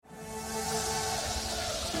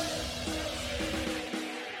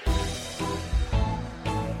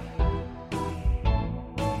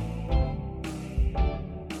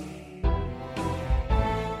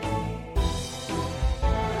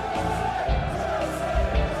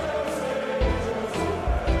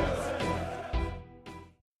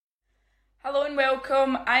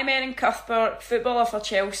welcome. I'm Erin Cuthbert, footballer for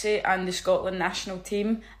Chelsea and the Scotland national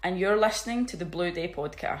team, and you're listening to the Blue Day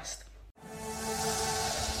podcast.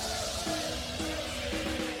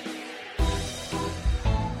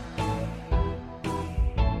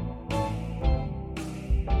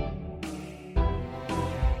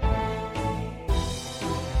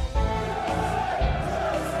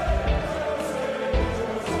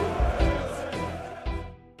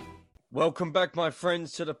 Welcome back, my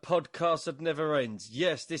friends, to the podcast that never ends.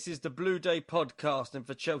 Yes, this is the Blue Day podcast, and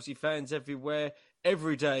for Chelsea fans everywhere,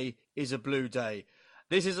 every day is a Blue Day.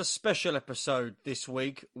 This is a special episode this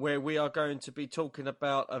week where we are going to be talking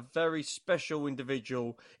about a very special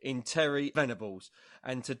individual in Terry Venables.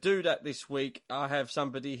 And to do that this week, I have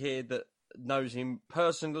somebody here that knows him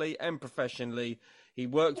personally and professionally. He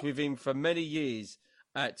worked with him for many years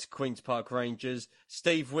at Queen's Park Rangers.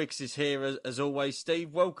 Steve Wicks is here as always.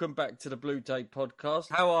 Steve, welcome back to the Blue Day podcast.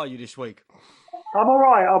 How are you this week? I'm all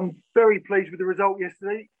right. I'm very pleased with the result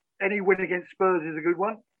yesterday. Any win against Spurs is a good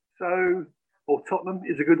one. Or Tottenham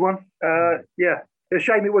is a good one. Yeah, it's a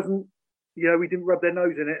shame it wasn't. We didn't rub their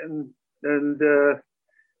nose in it and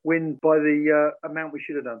win by the amount we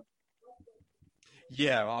should have done.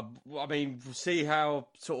 Yeah, I mean, we'll see how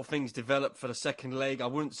sort of things develop for the second leg. I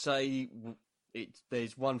wouldn't say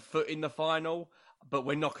there's one foot in the final, but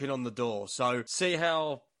we're knocking on the door. So see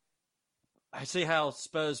how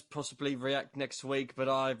Spurs possibly react next week. But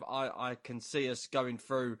I can see us going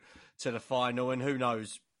through to the final, and who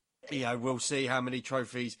knows? We'll see how many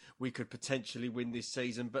trophies we could potentially win this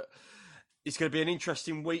season. But it's going to be an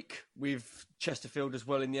interesting week with Chesterfield as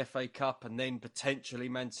well in the FA Cup, and then potentially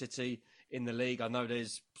Man City in the league. I know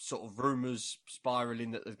there's sort of rumours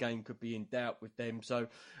spiralling that the game could be in doubt with them, so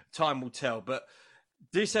time will tell. But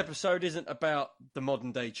this episode isn't about the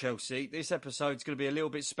modern day Chelsea. This episode's going to be a little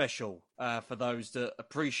bit special for those that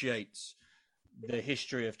appreciates the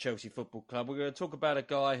history of Chelsea Football Club. We're going to talk about a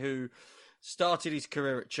guy who started his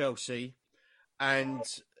career at Chelsea and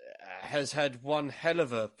has had one hell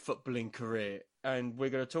of a footballing career, and we're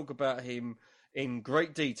going to talk about him in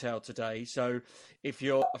great detail today. So if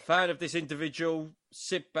you're a fan of this individual,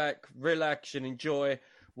 sit back, relax and enjoy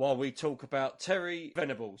while we talk about Terry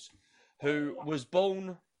Venables, who was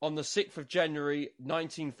born on the 6th of January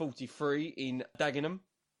 1943 in Dagenham.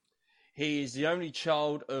 He is the only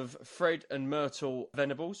child of Fred and Myrtle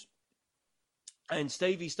Venables. And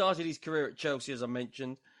Stevie started his career at Chelsea, as I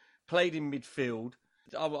mentioned, played in midfield.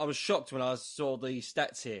 I was shocked when I saw the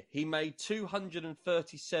stats here. He made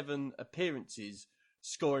 237 appearances,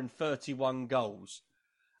 scoring 31 goals.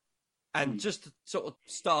 And just to sort of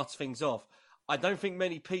start things off, I don't think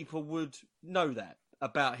many people would know that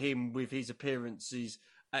about him with his appearances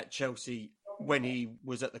at Chelsea when he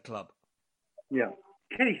was at the club. Yeah.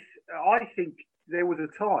 Keith, I think there was a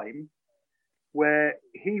time where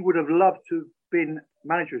he would have loved to have been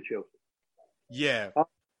manager of Chelsea. Yeah.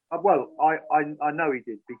 I know he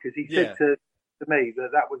did, because he said to me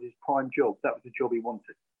that was his prime job. That was the job he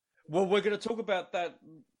wanted. Well, we're going to talk about that.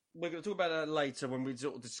 We're going to talk about that later when we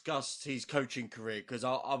sort of discuss his coaching career, because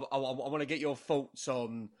I want to get your thoughts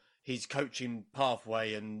on his coaching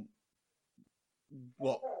pathway and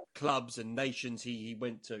what clubs and nations he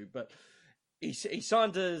went to. But he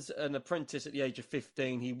signed as an apprentice at the age of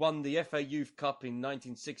 15. He won the FA Youth Cup in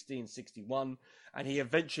 1960 and 61, and he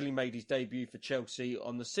eventually made his debut for Chelsea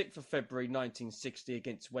on the 6th of February 1960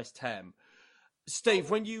 against West Ham.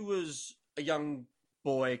 Steve, when you was a young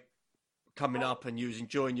boy coming up and you was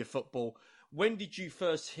enjoying your football, when did you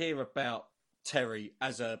first hear about Terry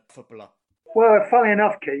as a footballer? Well, funny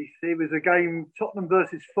enough, Keith, it was a game, Tottenham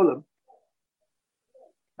versus Fulham,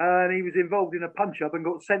 and he was involved in a punch-up and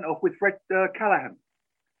got sent off with Fred Callahan.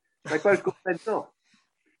 They both got sent off,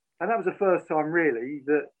 and that was the first time really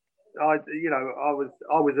that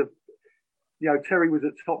Terry was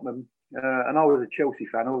at Tottenham, and I was a Chelsea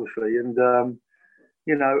fan, obviously, and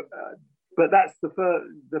but that's the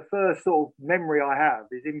first sort of memory I have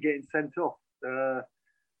is him getting sent off,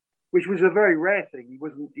 which was a very rare thing.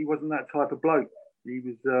 He wasn't that type of bloke. He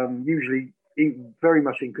was usually very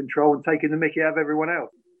much in control and taking the mickey out of everyone else.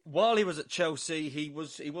 While he was at Chelsea, he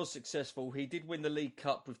was successful. He did win the League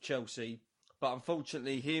Cup with Chelsea, but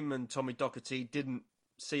unfortunately, him and Tommy Docherty didn't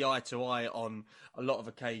see eye to eye on a lot of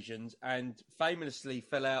occasions, and famously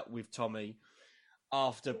fell out with Tommy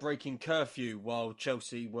after breaking curfew while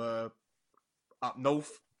Chelsea were up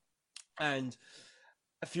north. And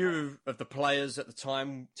a few of the players at the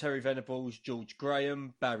time, Terry Venables, George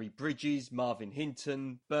Graham, Barry Bridges, Marvin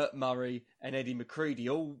Hinton, Bert Murray and Eddie McCready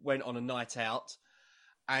all went on a night out.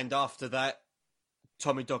 And after that,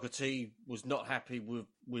 Tommy Docherty was not happy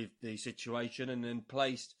with the situation and then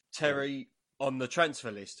placed Terry on the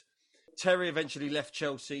transfer list. Terry eventually left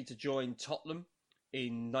Chelsea to join Tottenham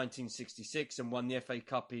in 1966 and won the FA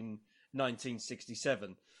Cup in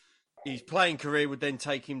 1967. His playing career would then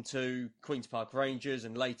take him to Queen's Park Rangers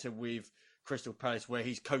and later with Crystal Palace, where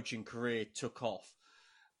his coaching career took off.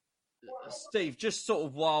 Steve, just sort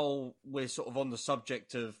of while we're sort of on the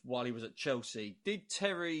subject of while he was at Chelsea, did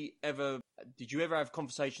you ever have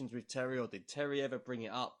conversations with Terry, or did Terry ever bring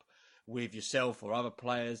it up with yourself or other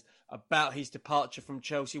players about his departure from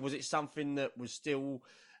Chelsea? Was it something that was still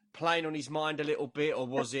playing on his mind a little bit, or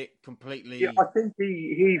was it completely? Yeah, I think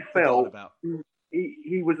he felt about?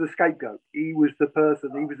 He was the scapegoat. He was the person.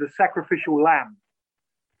 He was the sacrificial lamb.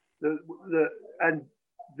 And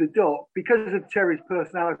the Doc, because of Terry's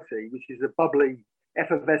personality, which is a bubbly,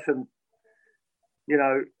 effervescent,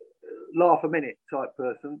 laugh a minute type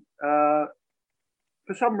person.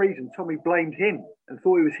 For some reason, Tommy blamed him and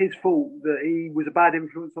thought it was his fault that he was a bad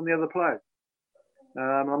influence on the other players.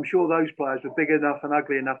 I'm sure those players were big enough and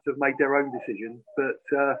ugly enough to have made their own decisions. But,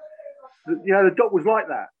 the Doc was like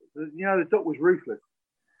that. The Doc was ruthless.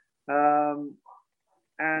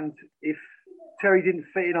 And if Terry didn't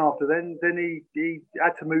fit in after then he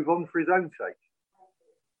had to move on for his own sake.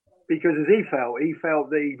 Because as he felt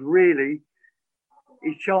that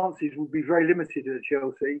his chances would be very limited at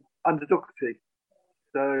Chelsea under Doherty.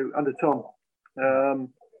 So under Tom, that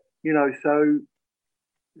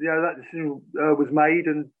decision was made,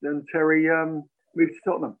 and Terry moved to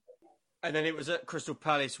Tottenham. And then it was at Crystal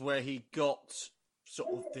Palace where he got sort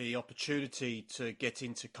of the opportunity to get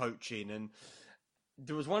into coaching. And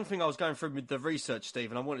there was one thing I was going through with the research,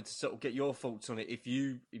 Steve, and I wanted to sort of get your thoughts on it. If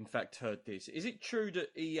you, in fact, heard this, is it true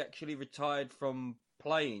that he actually retired from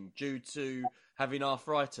playing due to having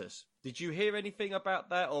arthritis? Did you hear anything about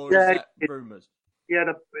that, or is that rumours? He had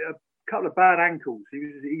a couple of bad ankles. He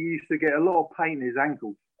used to get a lot of pain in his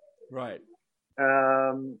ankles. Right.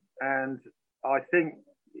 And I think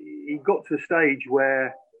he got to a stage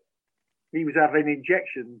where he was having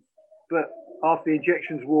injections, but after the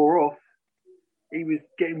injections wore off, he was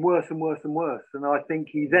getting worse and worse and worse. And I think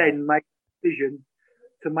he then made the decision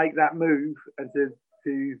to make that move and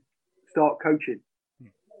to start coaching.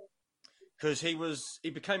 Because he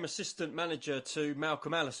became assistant manager to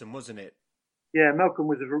Malcolm Allison, wasn't it? Yeah, Malcolm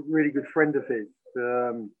was a really good friend of his.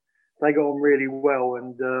 They got on really well,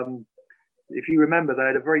 and if you remember, they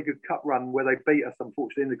had a very good cup run where they beat us,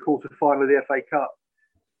 unfortunately, in the quarter-final of the FA Cup.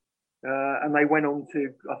 And they went on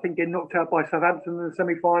to, I think, get knocked out by Southampton in the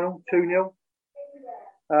semi-final, 2-0.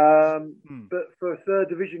 But for a third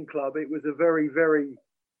division club, it was a very, very,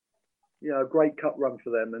 great cup run for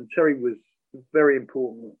them. And Terry was very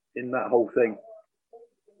important in that whole thing.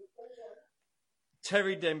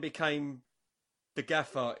 Terry then became the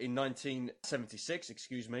gaffer in 1976,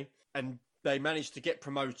 and they managed to get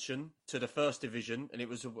promotion to the first division, and it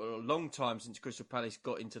was a long time since Crystal Palace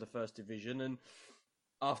got into the first division. And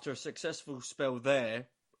after a successful spell there,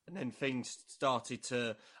 and then things started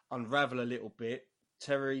to unravel a little bit,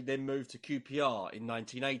 Terry then moved to QPR in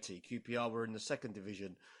 1980. QPR were in the second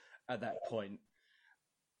division at that point.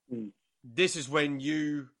 This is when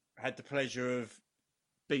you had the pleasure of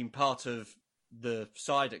being part of the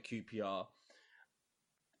side at QPR.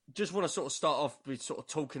 Just want to sort of start off with sort of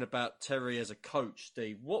talking about Terry as a coach,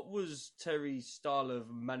 Steve. What was Terry's style of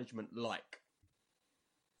management like?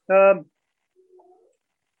 I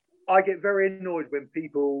get very annoyed when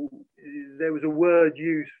there was a word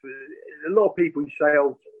used for a lot of people. You say,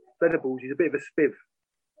 "Oh, Venables, he's a bit of a spiv."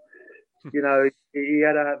 He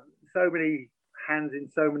had so many hands in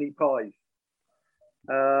so many pies.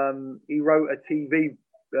 He wrote a TV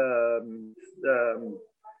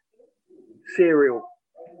serial.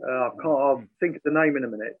 I'll think of the name in a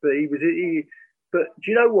minute. But But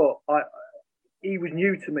do you know what? He was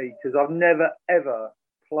new to me because I've never ever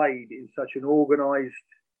played in such an organised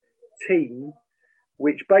team,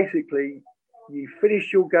 which basically you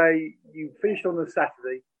finished your game. You finished on the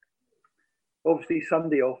Saturday, obviously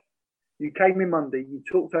Sunday off. You came in Monday. You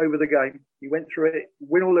talked over the game. You went through it,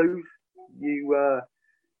 win or lose. You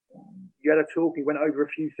had a talk. You went over a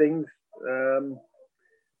few things,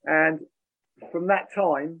 and from that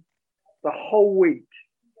time, the whole week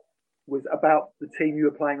was about the team you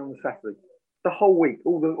were playing on the Saturday. The whole week,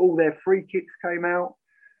 all their free kicks came out,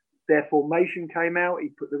 their formation came out. He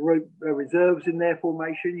put the reserves in their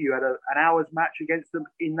formation. You had an hour's match against them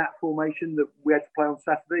in that formation that we had to play on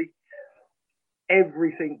Saturday.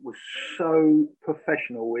 Everything was so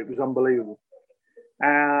professional; it was unbelievable.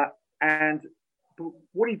 And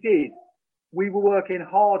what he did, we were working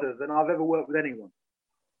harder than I've ever worked with anyone.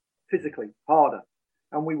 Physically harder,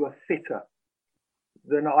 and we were fitter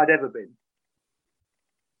than I'd ever been.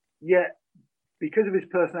 Yet because of his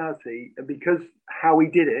personality and because how he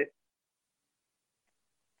did it,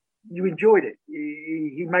 you enjoyed it.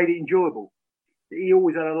 He made it enjoyable. He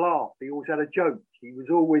always had a laugh. He always had a joke. He was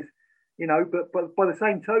always, but by the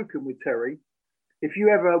same token with Terry, if you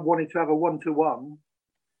ever wanted to have a one-to-one,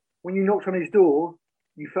 when you knocked on his door,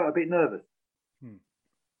 you felt a bit nervous.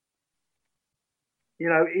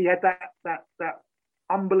 He had that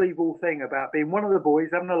unbelievable thing about being one of the boys,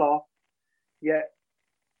 having a laugh. Yet,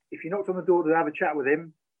 if you knocked on the door to have a chat with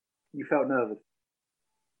him, you felt nervous.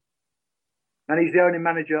 And he's the only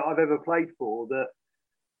manager I've ever played for that,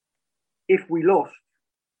 if we lost,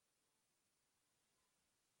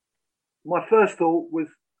 my first thought was,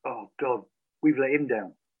 oh God, we've let him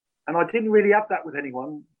down. And I didn't really have that with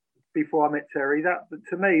anyone before I met Terry. But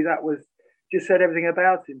to me, that was just said everything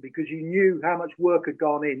about him, because you knew how much work had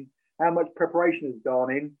gone in, how much preparation had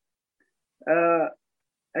gone in,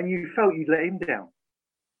 and you felt you'd let him down.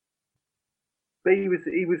 But he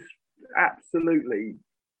was absolutely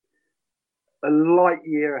a light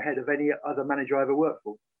year ahead of any other manager I ever worked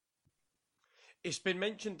for. It's been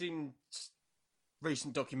mentioned in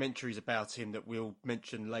recent documentaries about him that we'll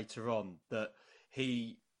mention later on, that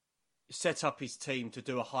he set up his team to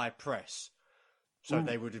do a high press. So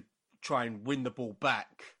they would try and win the ball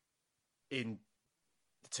back in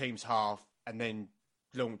the team's half and then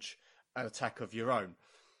launch an attack of your own.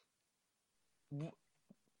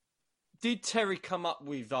 Did Terry come up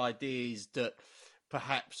with ideas that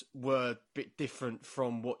perhaps were a bit different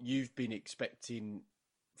from what you've been expecting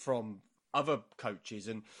from other coaches?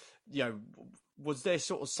 And, was there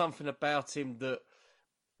sort of something about him that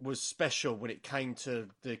was special when it came to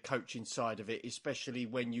the coaching side of it, especially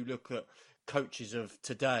when you look at coaches of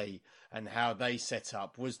today and how they set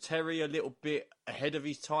up? Was Terry a little bit ahead of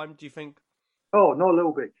his time, do you think? Oh, not a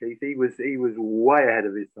little bit, Keith. He was way ahead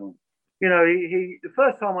of his time. He the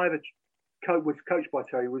first time I ever was coached by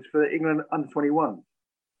Terry was for England under-21.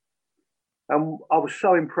 And I was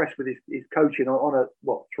so impressed with his coaching on a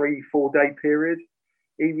 3-4 day period.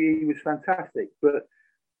 He was fantastic. But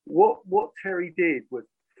what Terry did was,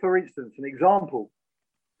 for instance, an example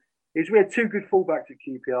is we had two good fullbacks at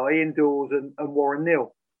QPR, Ian Dawes and Warren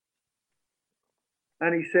Neal.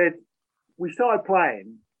 And he said, we started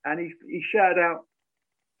playing, and he shouted out,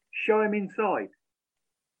 "Show him inside,"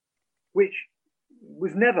 which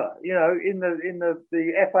was never, in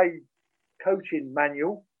the FA coaching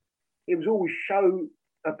manual, it was always show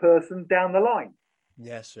a person down the line.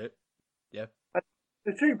 Yes, it. Yeah. And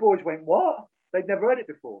the two boys went, what? They'd never heard it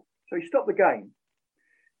before. So he stopped the game.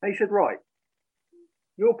 And he said, right,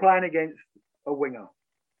 you're playing against a winger.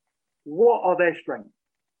 What are their strengths?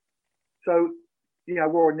 So,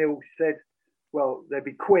 Warren Neal said, well, they'd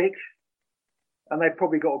be quick and they've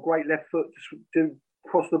probably got a great left foot to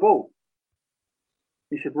cross the ball.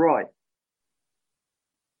 He said, right.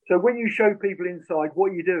 So when you show people inside,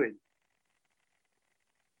 what are you doing?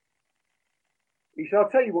 He said, I'll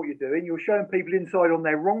tell you what you're doing. You're showing people inside on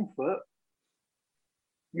their wrong foot.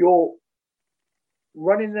 You're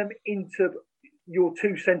running them into your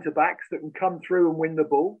two centre-backs that can come through and win the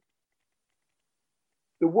ball.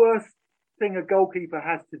 The worst thing a goalkeeper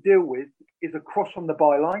has to deal with is a cross from the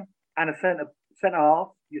byline and a centre half.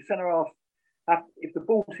 Your centre half, if the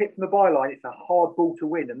ball's hit from the byline, it's a hard ball to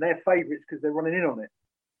win, and they're favourites because they're running in on it.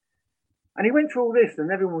 And he went through all this,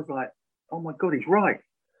 and everyone was like, oh my God, he's right.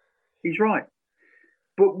 He's right.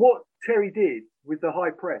 But what Terry did with the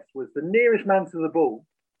high press was the nearest man to the ball,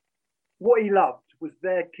 what he loved was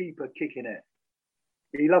their keeper kicking it.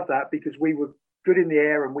 He loved that because we were good in the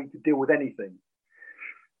air and we could deal with anything.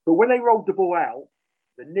 But when they rolled the ball out,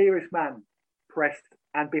 the nearest man pressed,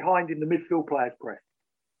 and behind him the midfield players pressed.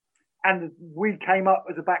 And we came up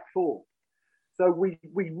as a back four. So we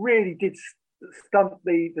really did stunt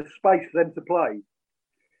the space for them to play.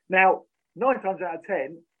 Now, 9 times out of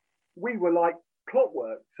 10, we were like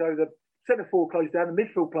clockwork. So the centre forward closed down, the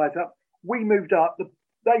midfield players up. We moved up.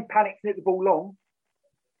 They panicked and hit the ball long.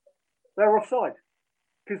 They were offside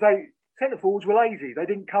because centre forwards were lazy. They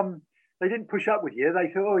didn't push up with you.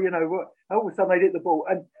 They thought, what? All of a sudden they hit the ball.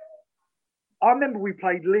 And I remember we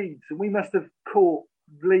played Leeds, and we must have caught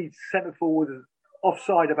Leeds centre forward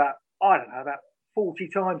offside about 40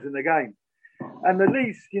 times in the game. And the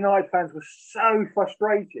Leeds United fans were so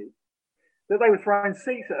frustrated that they were throwing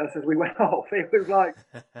seats at us as we went off. It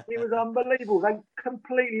was unbelievable. They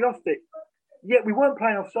completely lost it. Yet we weren't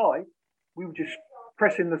playing offside. We were just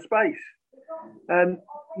pressing the space. And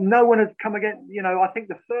no one had come again. I think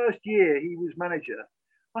the first year he was manager,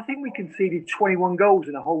 I think we conceded 21 goals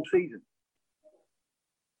in a whole season,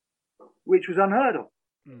 which was unheard of.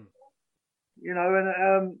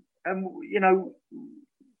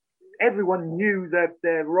 everyone knew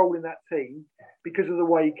their role in that team because of the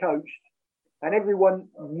way he coached, and everyone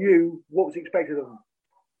knew what was expected of them.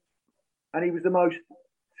 And he was the most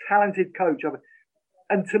talented coach of it.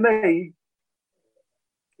 And to me,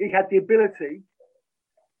 he had the ability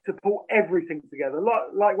to pull everything together.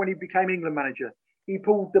 Like when he became England manager, he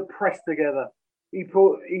pulled the press together. He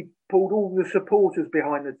pulled all the supporters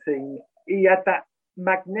behind the team. He had that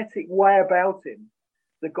magnetic way about him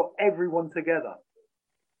that got everyone together.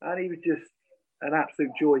 And he was just an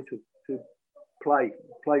absolute joy to play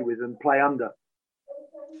with and play under.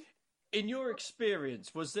 In your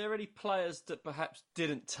experience, was there any players that perhaps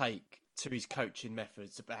didn't take to his coaching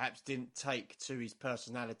methods, that perhaps didn't take to his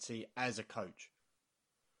personality as a coach?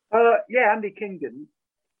 Yeah, Andy King didn't.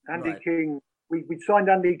 Andy King, we'd signed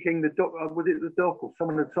Andy King, was it the Doc or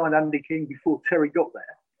someone had signed Andy King before Terry got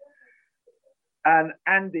there. And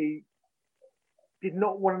Andy did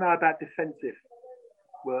not want to know about defensive.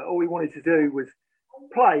 Well, all he wanted to do was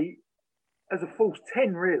play as a false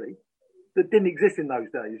 10, really, that didn't exist in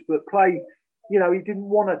those days, but play, he didn't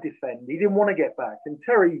want to defend. He didn't want to get back. And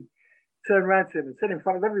Terry turned around to him and said in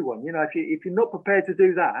front of everyone, if you're not prepared to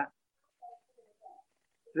do that,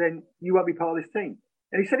 then you won't be part of this team.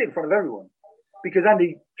 And he said it in front of everyone because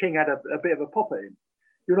Andy King had a bit of a pop at him.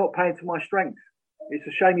 You're not playing to my strengths. It's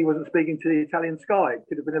a shame he wasn't speaking to the Italian Sky. It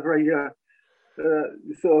could have been a very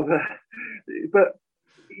but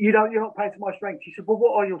you're not playing to my strengths. He said, well,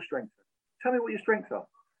 what are your strengths? Tell me what your strengths are.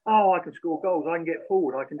 Oh, I can score goals. I can get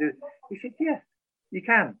forward. I can do it. He said, yeah, you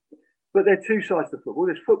can. But there are two sides to football.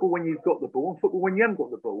 There's football when you've got the ball and football when you haven't got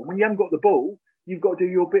the ball. And when you haven't got the ball, you've got to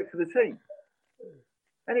do your bit for the team.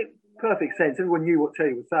 And it perfect sense. Everyone knew what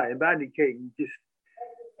Terry was saying. But Andy King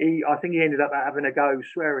I think he ended up having a go,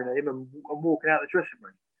 swearing at him and walking out of the dressing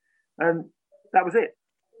room. And that was it.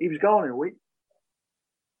 He was gone in a week.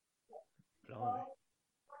 Blimey.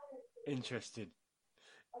 Interesting.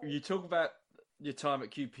 You talk about your time at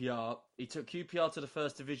QPR. He took QPR to the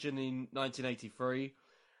First Division in 1983,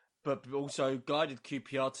 but also guided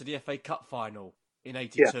QPR to the FA Cup final in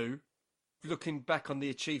 82. Yeah. Looking back on the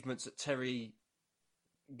achievements that Terry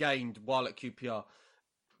gained while at QPR,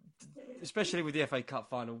 especially with the FA Cup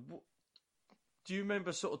final, do you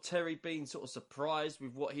remember sort of Terry being sort of surprised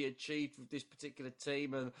with what he achieved with this particular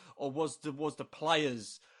team, or was the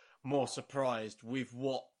players more surprised with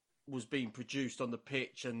what was being produced on the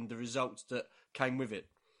pitch and the results that came with it?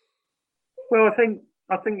 Well, I think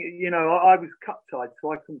I was cup tied,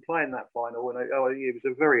 so I couldn't play in that final, and it was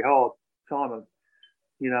a very hard time.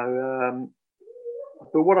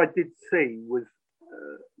 But what I did see was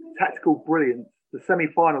tactical brilliance. The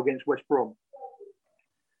semi-final against West Brom,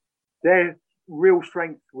 their real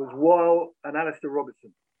strength was Weil and Alistair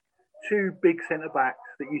Robertson, two big centre backs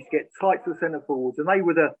that used to get tight to the centre forwards, and they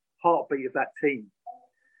were the heartbeat of that team.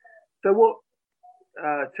 So what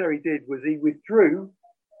Terry did was he withdrew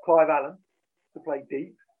Clive Allen to play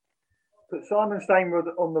deep, put Simon Stainwood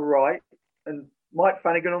on the right and Mike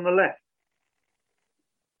Flanagan on the left.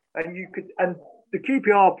 And the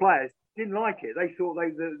QPR players didn't like it. They thought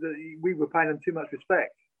we were paying them too much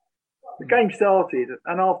respect. The game started,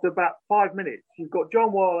 and after about 5 minutes, you've got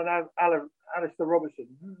John Weil and Alistair Robertson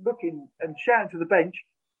looking and shouting to the bench,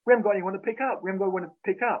 we haven't got anyone to pick up. We haven't got anyone to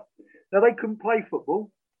pick up. Now, they couldn't play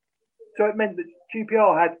football, so it meant that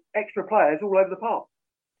QPR had extra players all over the park.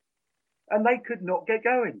 And they could not get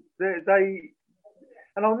going. And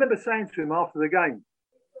I remember saying to him after the game,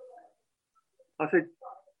 I said,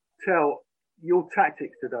 Tell, your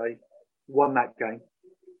tactics today won that game.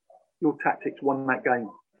 Your tactics won that game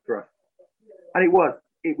for us. And it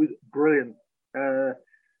was brilliant. And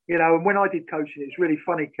when I did coaching, it's really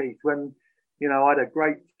funny, Keith, when, I had a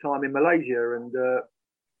great time in Malaysia and,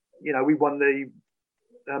 we won the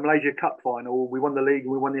Malaysia Cup final. We won the league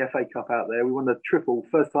and we won the FA Cup out there. We won the triple,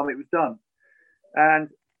 first time it was done. And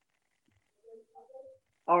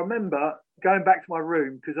I remember going back to my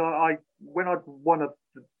room because when I'd won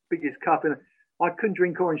the biggest cup and I couldn't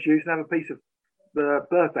drink orange juice and have a piece of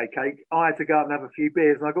birthday cake. I had to go out and have a few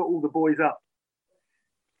beers and I got all the boys up.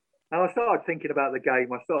 And I started thinking about the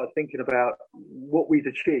game. I started thinking about what we'd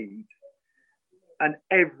achieved. And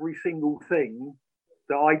every single thing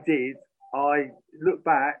that I did, I looked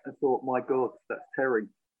back and thought, my God, that's Terry.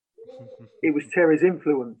 It was Terry's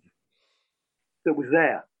influence that was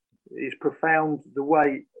there. It's profound the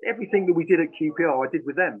way, everything that we did at QPR, I did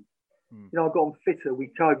with them. I got them fitter.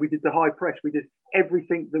 We did the high press. We did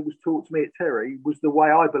everything that was taught to me at Terry was the way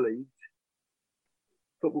I believed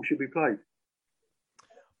football should be played.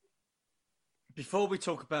 Before we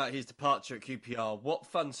talk about his departure at QPR, what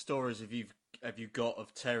fun stories have you got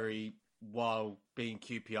of Terry while being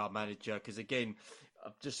QPR manager? Because again,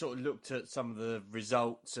 I've just sort of looked at some of the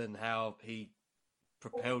results and how he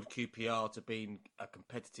propelled QPR to being a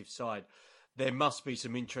competitive side. There must be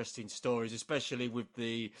some interesting stories, especially with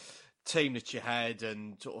the team that you had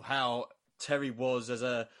and sort of how Terry was as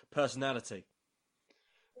a personality.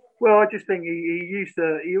 Well, I just think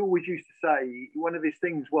he always used to say, one of his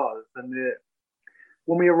things was, and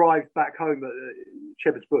when we arrived back home at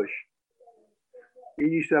Shepherd's Bush, he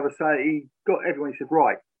used to have a say, he got everyone, he said,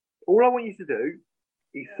 right, all I want you to do,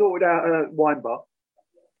 he sorted out a wine bar.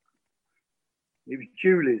 It was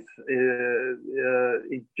Julie's,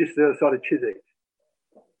 just the other side of Chiswick.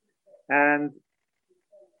 And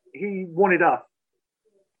he wanted us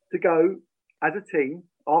to go as a team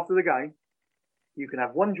after the game. You can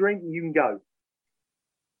have one drink and you can go.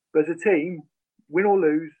 But as a team, win or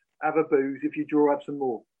lose, have a booze. If you draw, have some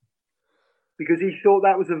more. Because he thought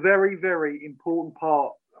that was a very, very important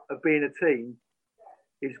part of being a team,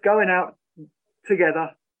 is going out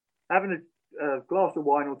together, having a glass of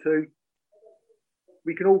wine or two.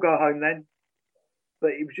 We can all go home then.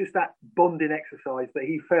 But it was just that bonding exercise that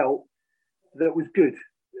he felt that was good.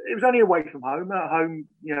 It was only away from home. At home,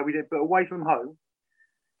 we did, but away from home,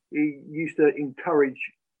 he used to encourage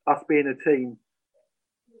us being a team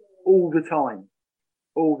all the time.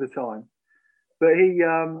 But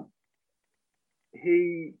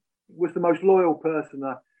he was the most loyal person.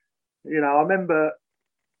 I remember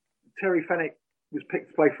Terry Fenwick was picked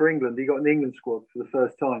to play for England. He got in the England squad for the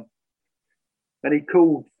first time. And he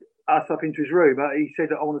called us up into his room. He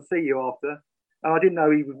said, I want to see you after. And I didn't know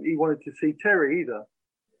he wanted to see Terry either.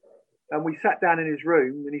 And we sat down in his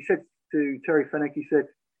room and he said to Terry Fenwick, he said,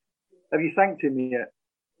 have you thanked him yet?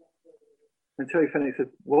 And Terry Fenwick said,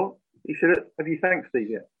 what? He said, have you thanked Steve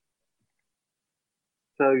yet?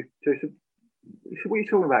 So Terry said, what are you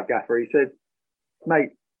talking about, Gaffer? He said, mate,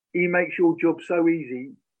 he makes your job so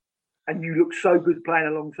easy and you look so good playing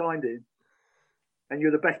alongside him and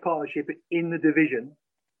you're the best partnership in the division.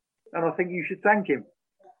 And I think you should thank him.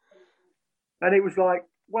 And it was like,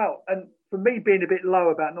 well, and for me being a bit low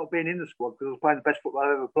about not being in the squad because I was playing the best football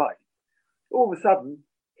I've ever played, all of a sudden,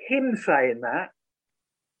 him saying that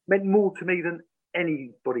meant more to me than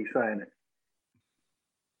anybody saying it.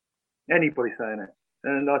 And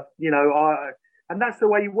and that's the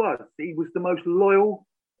way he was. He was the most loyal.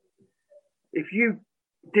 If you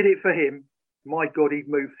did it for him, my God, he'd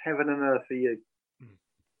move heaven and earth for you.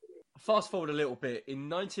 Fast forward a little bit. In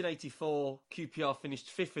 1984, QPR finished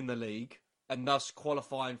fifth in the league and thus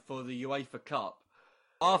qualifying for the UEFA Cup.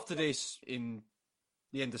 After this, in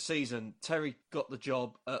the end of the season, Terry got the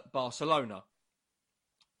job at Barcelona.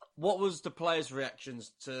 What was the players'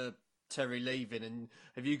 reactions to Terry leaving? And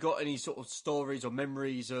have you got any sort of stories or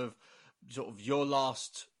memories of sort of your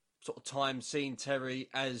last sort of time seeing Terry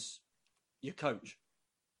as your coach?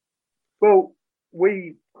 Well,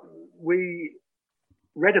 we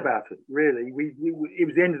read about it, really. It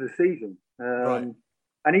was the end of the season. Right.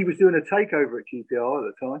 And he was doing a takeover at QPR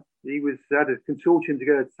at the time. He had a consortium to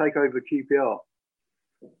go to take over QPR.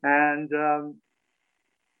 And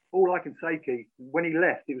all I can say, Keith, when he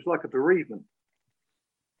left, it was like a bereavement.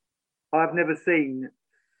 I've never seen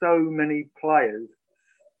so many players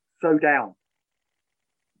so down.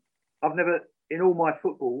 In all my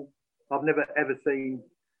football, I've never ever seen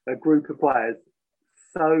a group of players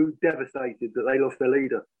so devastated that they lost their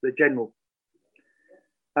leader, their general.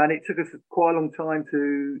 And it took us quite a long time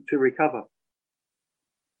to recover.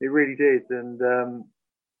 It really did. And,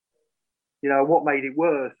 what made it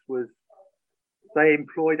worse was they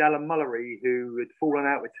employed Alan Mullery, who had fallen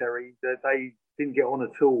out with Terry. They didn't get on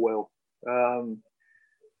at all well.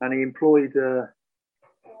 And he employed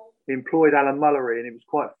Alan Mullery, and it was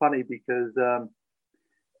quite funny because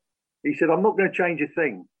he said, I'm not going to change a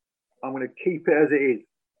thing. I'm going to keep it as it is.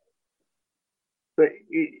 But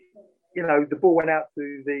the ball went out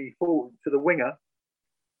to the winger,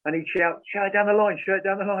 and he'd shout it down the line,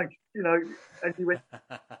 and he went,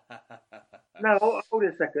 no, hold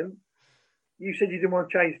it a second. You said you didn't want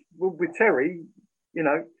to change with Terry,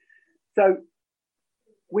 So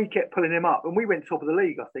we kept pulling him up, and we went top of the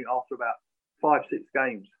league, I think, after about 5-6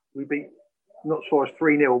 games. We beat not as far as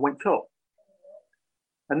 3-0 and went top.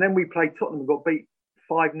 And then we played Tottenham and got beat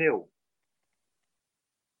 5-0.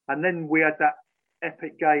 And then we had that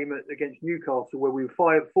epic game against Newcastle where we were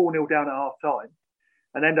 4-0 down at half time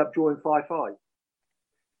and ended up drawing 5-5.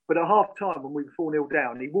 But at half time, when we were 4-0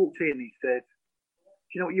 down, he walked in and he said,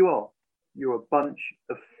 do you know what you are? You're a bunch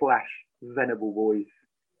of flash Venable boys.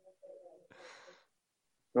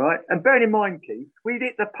 Right? And bearing in mind, Keith, we'd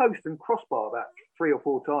hit the post and crossbar about 3 or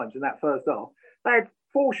 4 times in that first half. They had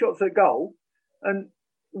 4 shots at goal, and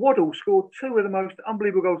Waddle scored 2 of the most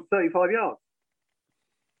unbelievable goals, 35 yards.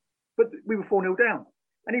 but we were 4-0 down.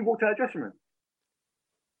 And he walked out of the dressing room.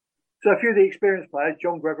 So a few of the experienced players,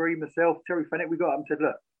 John Gregory, myself, Terry Fenwick, we got up and said,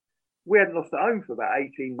 look, we hadn't lost at home for about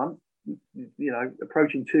 18 months,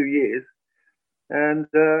 approaching 2 years. And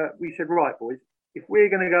we said, right, boys, if we're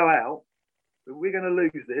going to go out, if we're going to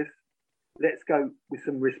lose this, let's go with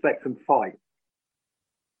some respect and fight.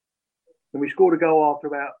 And we scored a goal after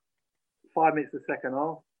about 5 minutes of the second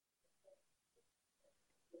half.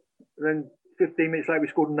 And then 15 minutes later, we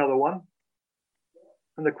scored another one.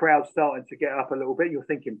 And the crowd's starting to get up a little bit. You're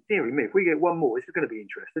thinking, dearie me, if we get one more, this is going to be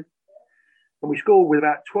interesting. And we scored with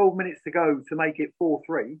about 12 minutes to go to make it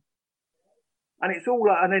 4-3. And it's all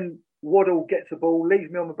like, and then Waddle gets the ball,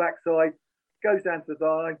 leaves me on the backside, goes down to the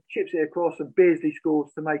line, chips it across, and Beardsley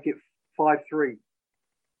scores to make it 5-3.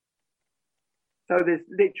 So there's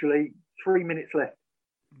literally 3 minutes left.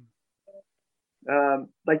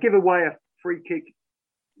 They give away a free kick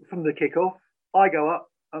from the kickoff. I go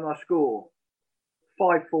up and I score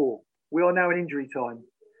 5-4. We are now in injury time.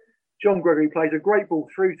 John Gregory plays a great ball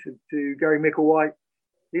through to Gary Micklewhite.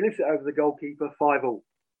 He lifts it over the goalkeeper, 5-all.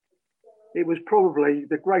 It was probably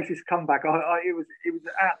the greatest comeback. It was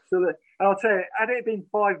absolute. And I'll tell you, had it been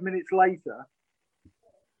 5 minutes later,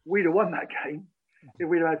 we'd have won that game if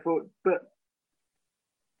we'd have had foot.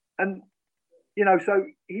 So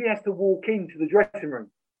he has to walk into the dressing room.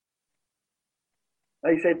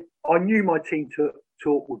 They said, I knew my team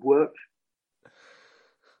talk would work.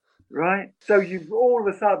 Right? So you've all of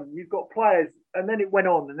a sudden, you've got players, and then it went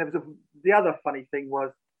on. And the other funny thing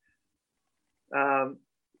was,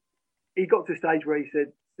 he got to a stage where he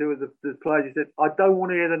said to the players, he said, I don't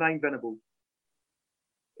want to hear the name Venables.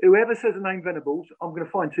 Whoever says the name Venables, I'm going to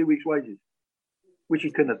fine 2 weeks' wages, which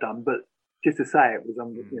he couldn't have done, but just to say it was,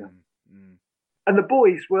 And the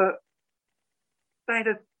boys they had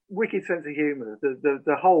a wicked sense of humour.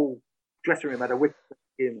 The whole dressing room had a wicked sense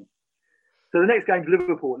of humour. So the next game's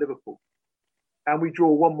Liverpool, and we draw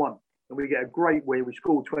 1-1, and we get a great win. We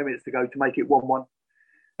scored 20 minutes to go to make it 1-1,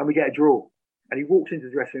 and we get a draw. And he walks into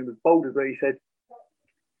the dressing room as bold as he said,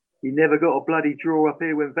 "You never got a bloody draw up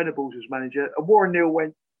here when Venables was manager." And Warren Neal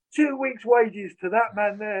went, 2 weeks' wages to that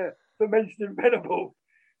man there for mentioning Venables.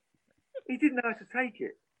 He didn't know how to take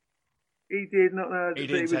it. He did not know how to He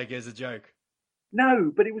didn't take it as a joke.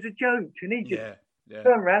 No, but it was a joke, and he just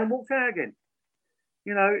turned around and walked out again.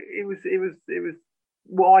 It was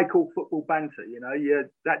what I call football banter.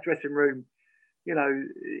 That dressing room.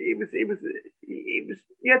 It was.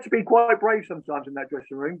 You had to be quite brave sometimes in that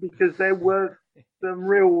dressing room because there were some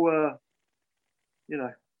real,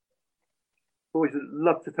 boys that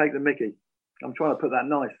love to take the mickey. I'm trying to put that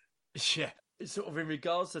nice. Yeah, sort of in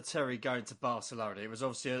regards to Terry going to Barcelona, it was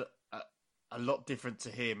obviously a lot different to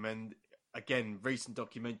him, and again, recent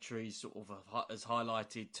documentaries sort of has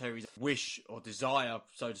highlighted Terry's wish or desire,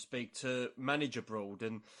 so to speak, to manage abroad,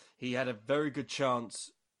 and he had a very good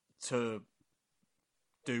chance to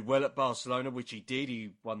do well at Barcelona, which he did.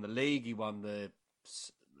 He won the league, he won the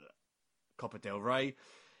Copa del Rey.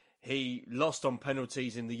 He lost on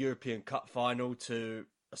penalties in the European Cup final to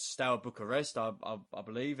Steaua Bucharest, I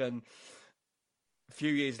believe, and a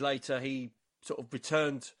few years later he sort of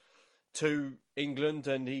returned to England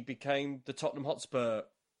and he became the Tottenham Hotspur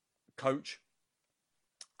coach.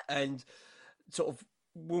 And sort of,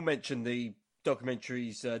 we'll mention the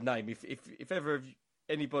documentary's name. If ever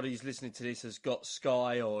anybody's listening to this has got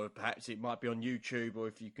Sky, or perhaps it might be on YouTube, or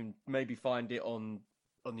if you can maybe find it on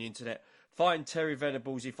the internet, find Terry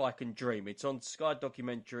Venables' If I Can Dream. It's on Sky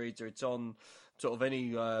Documentaries, or it's on sort of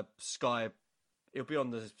any Sky. It'll be on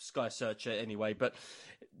the Sky searcher anyway. But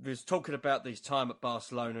he was talking about his time at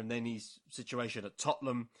Barcelona and then his situation at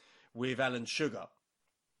Tottenham with Alan Sugar,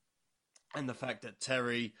 and the fact that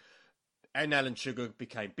Terry and Alan Sugar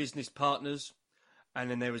became business partners,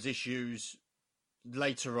 and then there was issues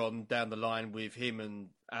later on down the line with him and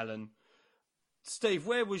Alan. Steve,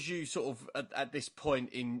 where was you sort of at this point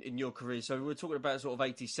in your career? So we're talking about sort of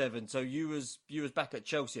 87. So you was back at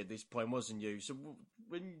Chelsea at this point, wasn't you? So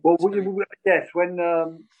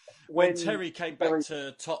when Terry came back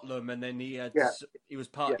to Tottenham, and then he was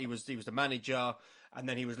the manager, and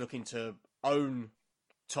then he was looking to own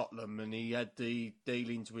Tottenham, and he had the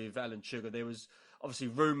dealings with Alan Sugar. There was obviously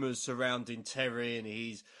rumours surrounding Terry and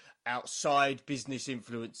his outside business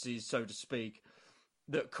influences, so to speak,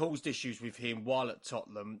 that caused issues with him while at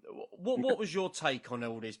Tottenham. What was your take on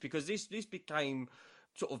all this? Because this became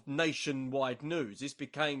sort of nationwide news. This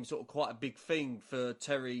became sort of quite a big thing for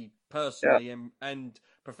Terry personally and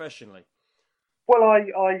professionally. Well,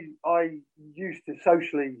 I used to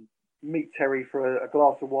socially meet Terry for a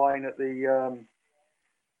glass of wine at the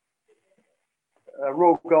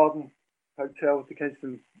Royal Garden Hotel, the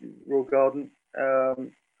Kensington Royal Garden,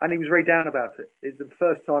 and he was very down about it. It's the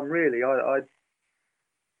first time really I'd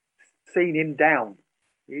seen him down.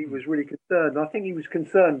 He was really concerned. I think he was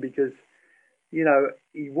concerned because, you know,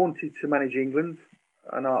 he wanted to manage England,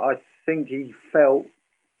 and I think he felt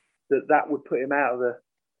that would put him out of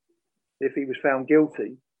if he was found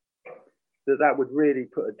guilty, that would really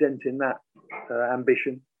put a dent in that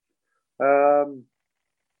ambition.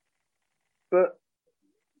 But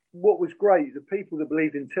what was great, the people that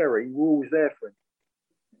believed in Terry were always there for him.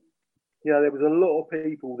 You know, there was a lot of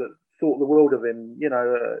people that thought the world of him. You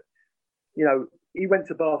know, he went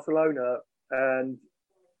to Barcelona, and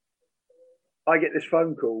I get this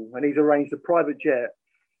phone call, and he's arranged a private jet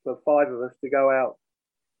for 5 of us to go out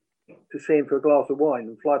to see him for a glass of wine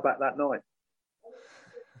and fly back that night.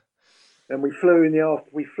 And we flew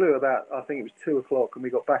we flew about, I think it was 2:00, and we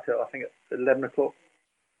got back at 11:00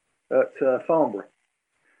 at Farnborough.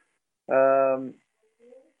 And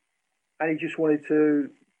he just wanted to,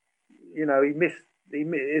 you know,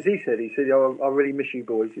 as he said, oh, I really miss you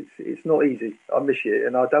boys. It's not easy. I miss you,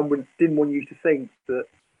 and I didn't want you to think that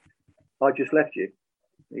I just left you.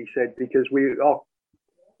 He said, because our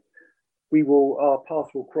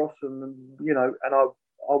paths will cross, and you know, and I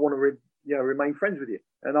want to remain friends with you.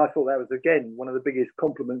 And I thought that was again one of the biggest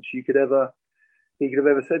compliments he could have ever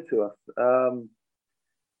said to us.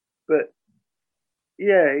 But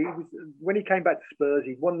yeah, when he came back to Spurs,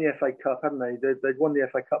 he'd won the FA Cup, hadn't they? They'd won the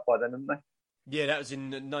FA Cup by then, hadn't they? Yeah, that was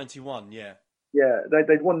in '91. Yeah, yeah,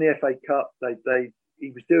 they'd won the FA Cup.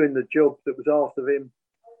 He was doing the job that was asked of him,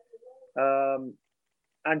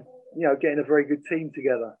 and you know, getting a very good team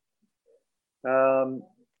together. And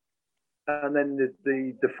then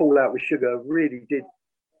the fallout with Sugar really did,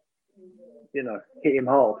 you know, hit him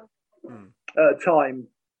hard at a time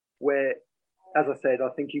where, as I said, I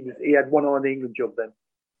think he had one eye on the England job then.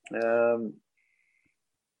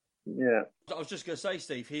 Yeah. I was just going to say,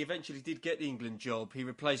 Steve, he eventually did get the England job. He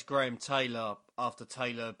replaced Graham Taylor after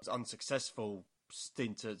Taylor's unsuccessful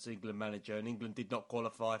stint as England manager, and England did not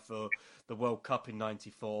qualify for the World Cup in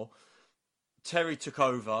 '94. Terry took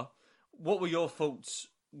over. What were your thoughts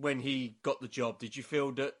when he got the job? Did you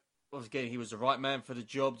feel that, again, he was the right man for the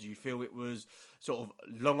job? Did you feel it was sort of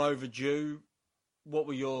long overdue? What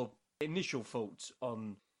were your initial thoughts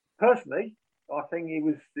on? Personally, I think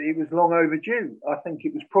it was long overdue. I think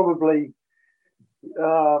it was probably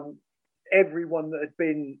everyone that had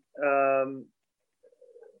been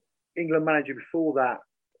England manager before that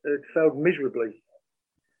had failed miserably.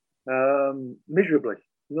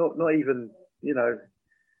 Not even, you know.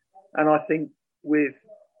 And I think with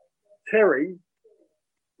Terry,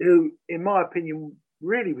 who, in my opinion,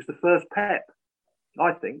 really was the first Pep.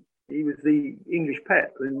 I think he was the English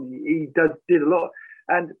Pep, and he did a lot.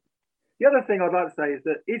 And the other thing I'd like to say is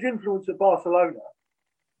that his influence at Barcelona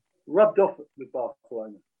rubbed off with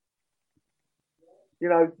Barcelona. You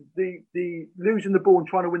know, the losing the ball and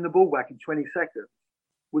trying to win the ball back in 20 seconds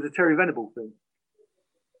was a Terry Venables thing.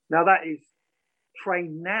 Now that is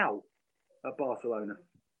trained now at Barcelona.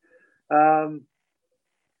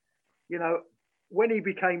 You know, when he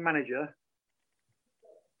became manager,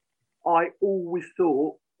 I always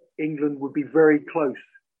thought England would be very close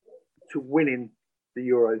to winning the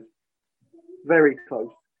Euros. Very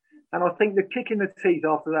close. And I think the kick in the teeth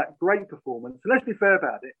after that great performance, so let's be fair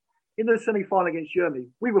about it, in the semi-final against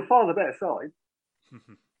Germany, we were far the better side.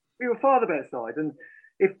 We were far the better side. And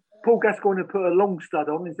if Paul Gascoigne had put a long stud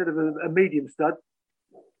on instead of a medium stud,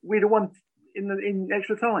 we'd have won in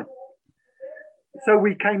extra time. So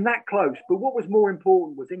we came that close. But what was more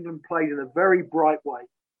important was England played in a very bright way.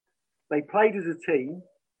 They played as a team.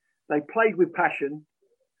 They played with passion.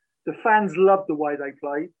 The fans loved the way they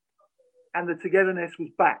played. And the togetherness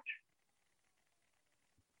was back.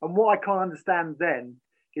 And what I can't understand then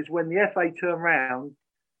is when the FA turned round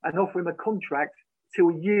and offered him a contract till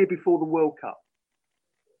a year before the World Cup.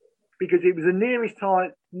 Because it was the nearest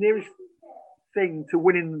thing to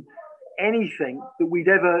winning anything that we'd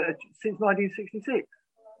ever, since 1966.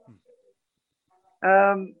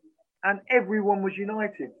 And everyone was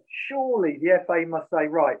united. Surely the FA must say,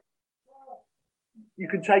 right, you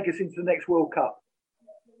can take us into the next World Cup.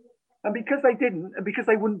 And because they didn't, and because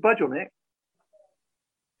they wouldn't budge on it,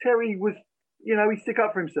 Terry was, you know, he'd stick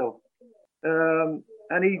up for himself.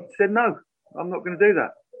 And he said, no, I'm not going to do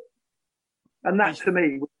that. And that, to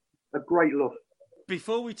me, was a great loss.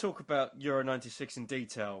 Before we talk about Euro 96 in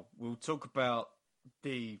detail, we'll talk about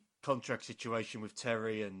the contract situation with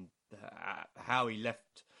Terry and how he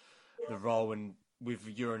left the role, and with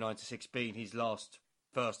Euro 96 being his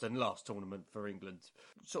first and last tournament for England.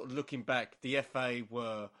 Sort of looking back, the FA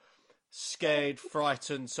were scared,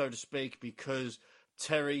 frightened, so to speak, because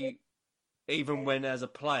Terry, even when as a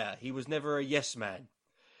player, he was never a yes man.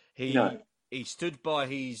 No. He stood by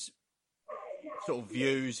his sort of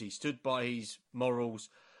views, he stood by his morals,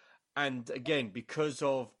 and again, because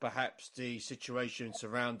of perhaps the situation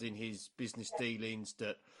surrounding his business dealings,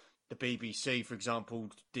 that the BBC, for example,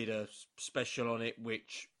 did a special on it,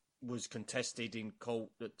 which was contested in court,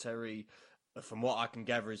 that Terry, from what I can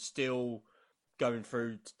gather, is still going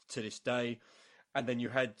through to this day. And then you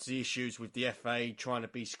had the issues with the FA trying to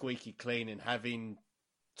be squeaky clean and having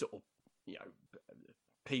sort of,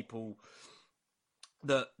 people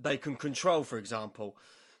that they can control, for example.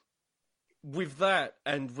 With that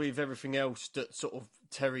and with everything else that sort of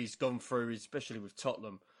Terry's gone through, especially with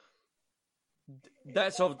Tottenham,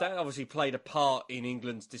 that obviously played a part in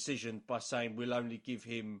England's decision by saying we'll only give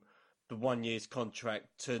him the 1 year's contract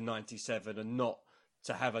to 97 and not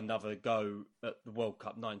to have another go at the World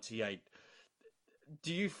Cup 98.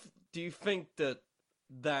 Do you think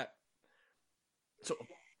that sort of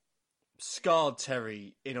scarred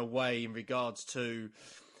Terry in a way in regards to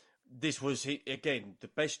this was, again, the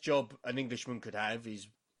best job an Englishman could have is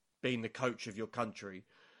being the coach of your country,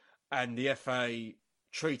 and the FA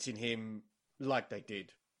treating him like they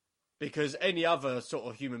did? Because any other sort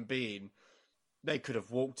of human being, they could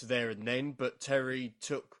have walked there and then, but Terry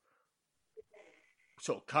took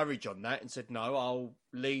sort of courage on that and said, no, I'll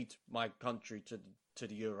lead my country to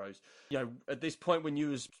the Euros. At this point when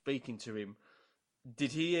you were speaking to him,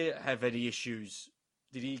 did he have any issues?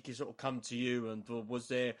 Did he sort of come to you, and was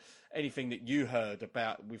there anything that you heard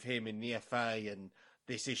about with him in the FA and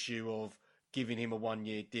this issue of giving him a 1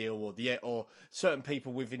 year deal, or certain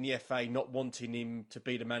people within the FA not wanting him to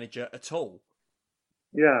be the manager at all?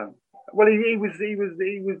 Yeah. Well, he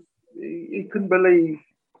couldn't believe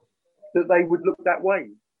that they would look that way.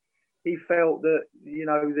 He felt that,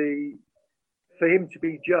 for him to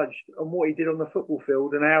be judged on what he did on the football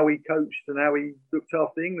field and how he coached and how he looked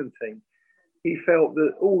after the England team, he felt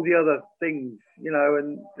that all the other things,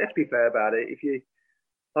 and let's be fair about it.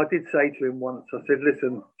 I did say to him once, I said,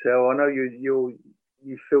 listen, Tel, I know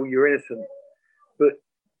you feel you're innocent, but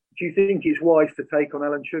do you think it's wise to take on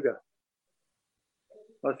Alan Sugar?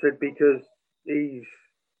 I said, because he's,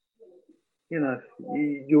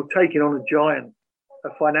 you're taking on a giant, a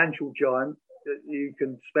financial giant that you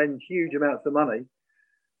can spend huge amounts of money.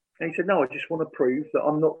 And he said, no, I just want to prove that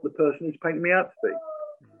I'm not the person he's painting me out to be.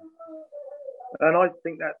 And I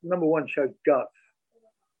think that, number one, showed guts.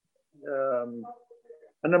 And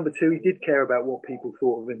number two, he did care about what people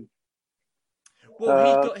thought of him.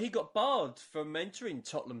 Well, he got barred from entering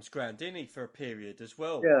Tottenham's ground, didn't he, for a period as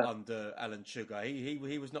well, under Alan Sugar.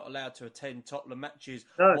 He was not allowed to attend Tottenham matches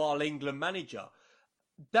while England manager.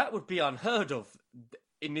 That would be unheard of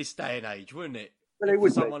in this day and age, wouldn't it? Well, it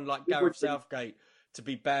would someone like Gareth Southgate to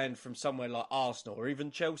be banned from somewhere like Arsenal or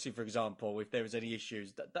even Chelsea, for example, if there was any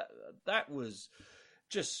issues. That was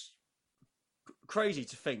just crazy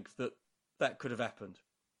to think that could have happened.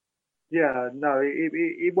 Yeah, no,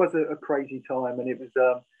 it was a crazy time, and it was,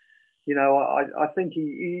 I think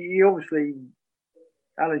he obviously,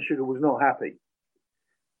 Alan Sugar was not happy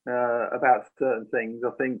about certain things.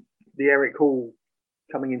 I think the Eric Hall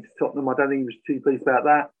coming into Tottenham, I don't think he was too pleased about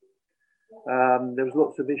that. There was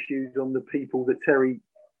lots of issues on the people that Terry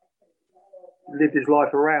lived his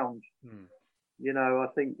life around. I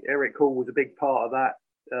think Eric Hall was a big part of that.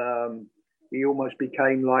 He almost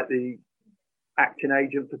became like the acting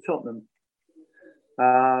agent for Tottenham.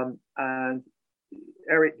 And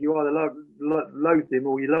Eric, you either loathed him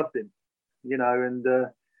or you loved him, and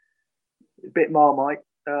a bit Marmite.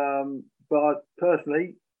 But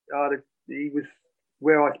personally, he was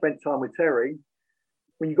where I spent time with Terry.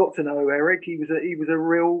 When you got to know Eric, he was a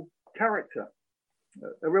real character,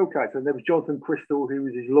 And there was Jonathan Crystal, who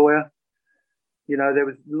was his lawyer. There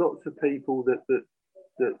was lots of people that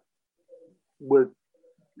were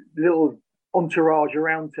little entourage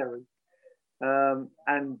around Terry,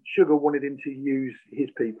 and Sugar wanted him to use his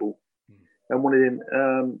people, and wanted him,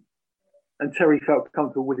 and Terry felt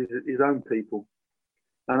comfortable with his own people.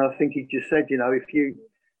 And I think he just said, if you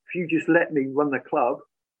just let me run the club,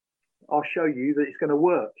 I'll show you that it's going to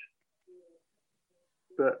work.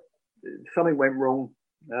 But something went wrong.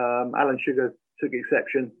 Alan Sugar took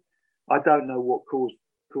exception. I don't know what caused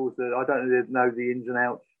it. I don't know the ins and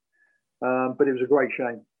outs. But it was a great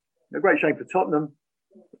shame. A great shame for Tottenham,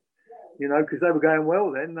 because they were going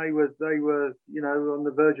well then. They were, on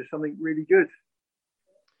the verge of something really good.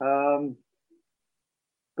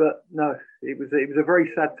 But no, it was a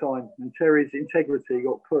very sad time, and Terry's integrity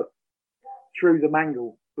got put through the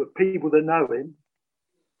mangle. But people that know him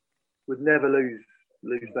would never lose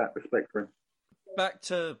lose that respect for him. Back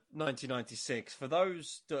to 1996, for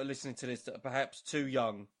those that are listening to this that are perhaps too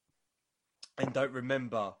young and don't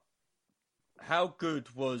remember, how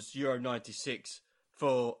good was Euro 96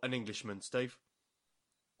 for an Englishman, Steve?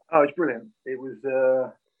 Oh, it's brilliant. It was,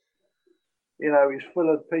 it was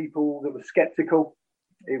full of people that were sceptical.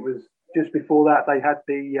 It was just before that they had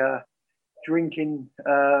the drinking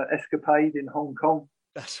escapade in Hong Kong.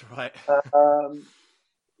 That's right. And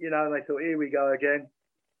they thought, here we go again.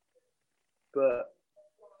 But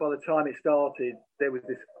by the time it started, there was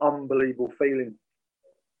this unbelievable feeling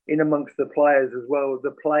in amongst the players as well.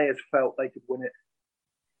 The players felt they could win it.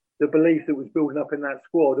 The belief that was building up in that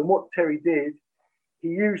squad. And what Terry did, he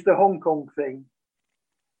used the Hong Kong thing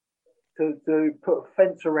to put a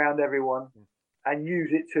fence around everyone and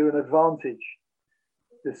use it to an advantage.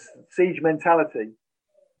 The siege mentality.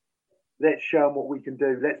 Let's show them what we can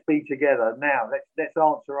do. Let's be together now. Let's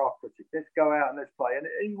answer our critics. Let's go out and let's play. And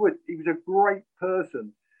he was a great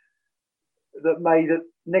person that made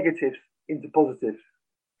negatives into positives.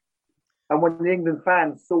 And when the England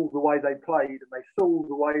fans saw the way they played and they saw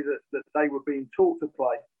the way that they were being taught to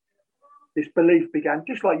play, this belief began,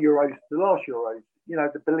 just like Euros, the last Euros,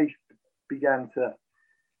 the belief began to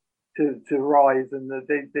rise, and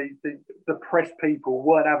the press people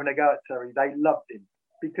weren't having a go at Terry. They loved him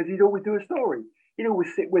because he'd always do a story. He'd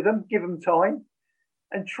always sit with them, give them time,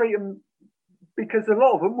 and treat them, because a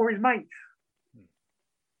lot of them were his mates.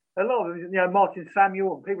 A lot of them, Martin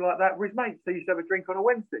Samuel and people like that were his mates. They used to have a drink on a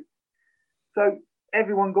Wednesday. So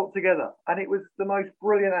everyone got together, and it was the most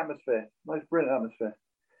brilliant atmosphere.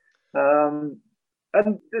 And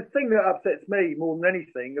the thing that upsets me more than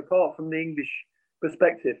anything, apart from the English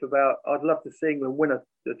perspective about I'd love to see England win a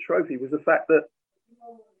trophy, was the fact that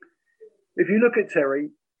if you look at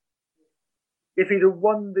Terry, if he'd have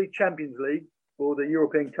won the Champions League or the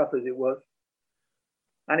European Cup as it was,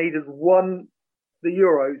 and he'd have won the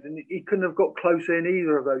Euros, and he couldn't have got closer in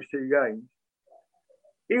either of those two games,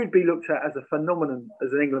 he would be looked at as a phenomenon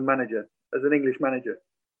as an England manager, as an English manager.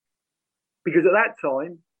 Because at that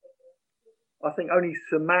time, I think only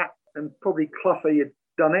Sir Matt and probably Cloughie had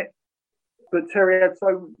done it. But Terry had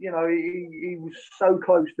he was so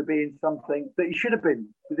close to being something that he should have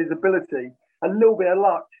been with his ability, a little bit of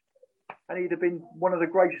luck, and he'd have been one of the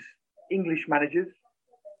greatest English managers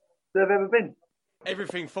there have ever been.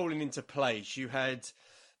 Everything falling into place. You had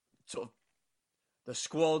sort of the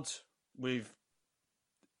squad with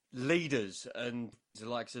leaders and the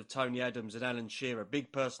likes of Tony Adams and Alan Shearer,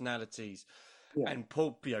 big personalities. Yeah. And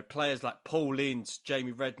players like Paul Ince,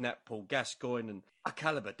 Jamie Redknapp, Paul Gascoigne, and a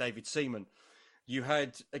calibre, David Seaman. You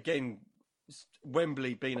had, again,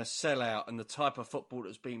 Wembley being a sellout and the type of football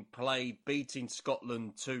that's being played, beating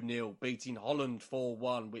Scotland 2-0, beating Holland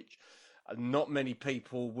 4-1, which not many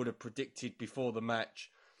people would have predicted before the match.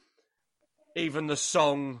 Even the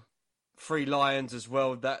song Three Lions as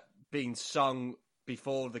well, that being sung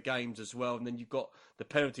before the games as well. And then you've got the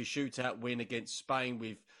penalty shootout win against Spain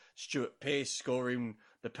with Stuart Pearce scoring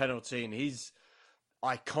the penalty and his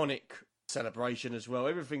iconic celebration as well.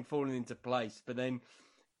 Everything falling into place. But then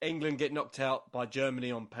England get knocked out by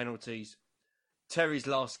Germany on penalties. Terry's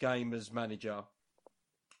last game as manager.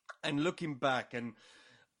 And looking back, and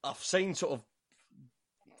I've seen sort of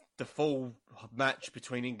the full match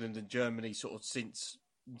between England and Germany sort of since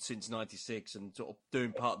 96 and sort of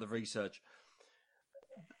doing part of the research.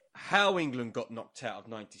 How England got knocked out of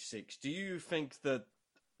 96, do you think that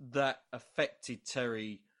affected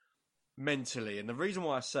Terry mentally? And the reason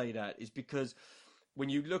why I say that is because when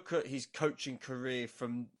you look at his coaching career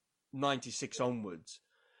from 96 onwards,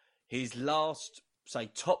 his last,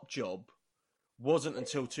 say, top job wasn't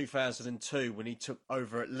until 2002 when he took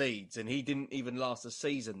over at Leeds, and he didn't even last a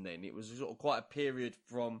season then. It was sort of quite a period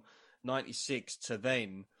from 96 to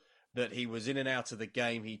then that he was in and out of the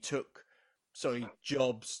game. He took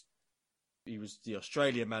jobs. He was the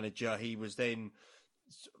Australia manager. He was then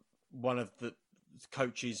one of the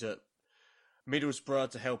coaches at Middlesbrough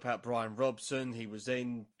to help out Brian Robson. He was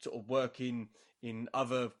then sort of working in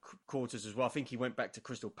other quarters as well. I think he went back to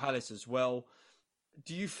Crystal Palace as well.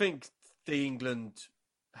 Do you think the England,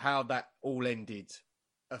 how that all ended,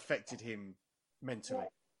 affected him mentally?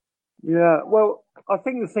 Yeah, well, I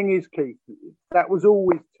think the thing is, Keith, that was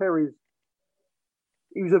always Terry's.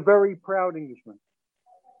 He was a very proud Englishman,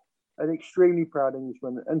 an extremely proud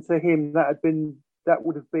Englishman, and to him that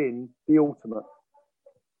would have been the ultimate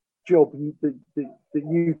job that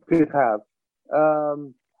you could have. I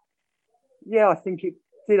think it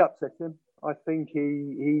did upset him. I think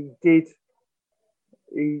he did.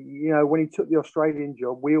 When he took the Australian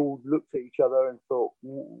job, we all looked at each other and thought,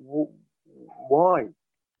 why?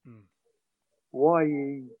 why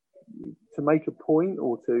to make a point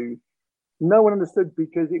or to. No one understood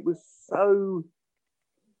because it was so.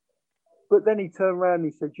 But then he turned around and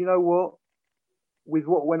he said, "You know what? With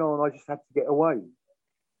what went on, I just had to get away."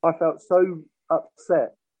 I felt so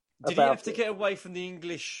upset. Did he have to get away from the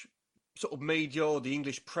English sort of media or the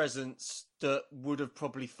English presence that would have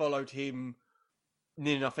probably followed him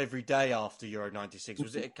near enough every day after Euro 96?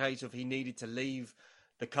 Was it a case of he needed to leave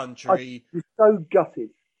the country? I was so gutted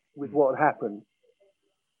with what had happened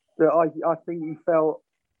that I think he felt,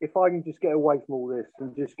 if I can just get away from all this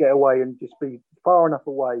and just get away and just be far enough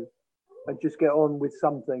away and just get on with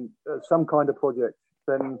something, some kind of project,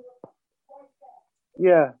 then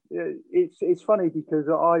yeah, it's funny because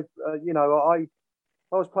I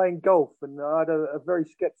was playing golf and I had a very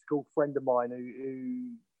sceptical friend of mine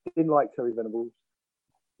who didn't like Terry Venables,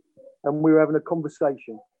 and we were having a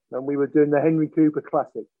conversation and we were doing the Henry Cooper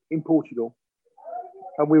Classic in Portugal,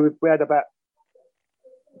 and we had about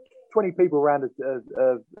 20 people around a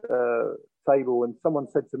table, and someone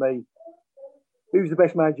said to me, "Who's the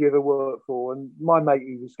best manager you ever worked for?" And my mate,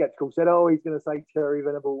 who was sceptical, said, "Oh, he's going to say Terry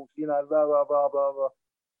Venables, blah, blah, blah, blah, blah."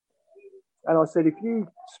 And I said, if you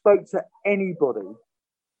spoke to anybody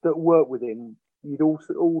that worked with him, you'd all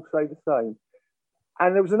say the same.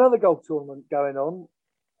 And there was another golf tournament going on,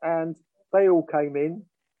 and they all came in,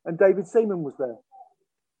 and David Seaman was there.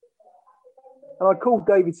 And I called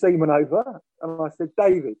David Seaman over, and I said,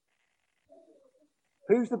 "David,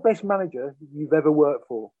 who's the best manager you've ever worked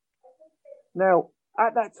for?" Now,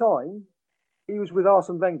 at that time, he was with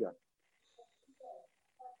Arsene Wenger.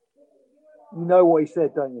 You know what he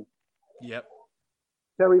said, don't you? Yep.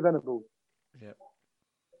 Terry Venables. Yep.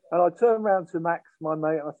 And I turned around to Max, my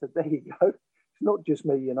mate, and I said, "There you go. It's not just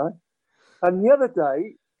me, you know." And the other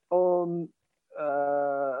day on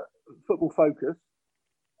Football Focus,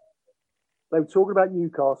 they were talking about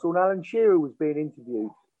Newcastle, and Alan Shearer was being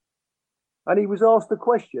interviewed. And he was asked the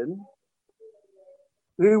question,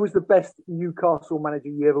 who was the best Newcastle manager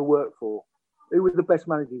you ever worked for? Who was the best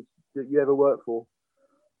manager that you ever worked for?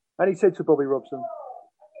 And he said to Bobby Robson.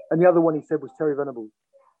 And the other one he said was Terry Venables.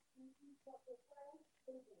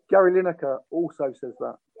 Gary Lineker also says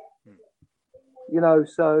that. You know,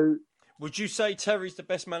 so... Would you say Terry's the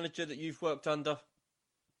best manager that you've worked under?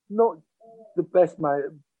 Not the best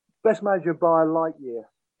manager. Best manager by a light year.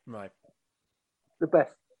 Right. The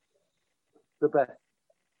best. The best.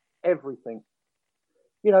 Everything.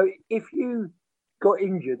 You know, if you got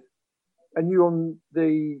injured and you're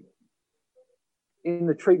in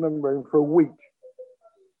the treatment room for a week,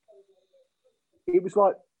 it was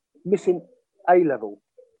like missing A level,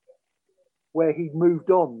 where he'd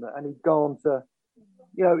moved on and he'd gone to,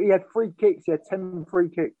 you know, he had free kicks, he had 10 free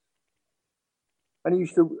kicks. And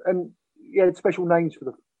he had special names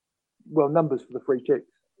for numbers for the free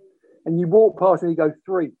kicks. And you walk past and he'd go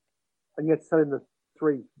 3, and you had to tell him the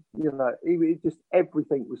 3. You know,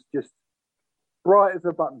 everything was just bright as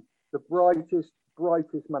a button. The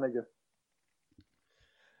brightest manager.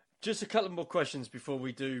 Just a couple more questions before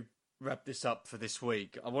we do wrap this up for this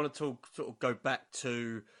week. I want to go back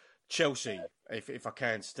to Chelsea, if I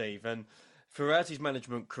can, Steve. And throughout his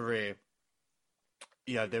management career,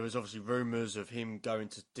 there was obviously rumours of him going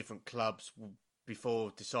to different clubs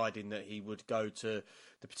before deciding that he would go to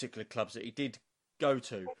the particular clubs that he did go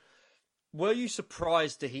to. Were you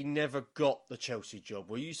surprised that he never got the Chelsea job?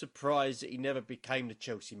 Were you surprised that he never became the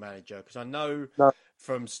Chelsea manager? Because I know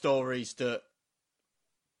from stories that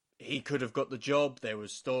he could have got the job. There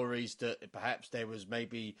was stories that perhaps there was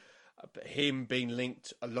maybe him being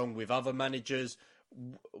linked along with other managers.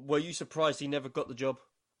 Were you surprised he never got the job?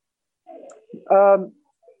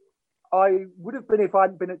 I would have been if I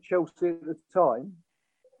hadn't been at Chelsea at the time.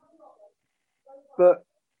 But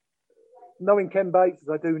knowing Ken Bates as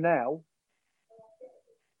I do now,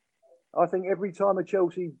 I think every time a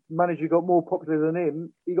Chelsea manager got more popular than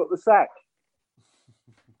him, he got the sack.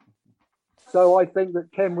 So I think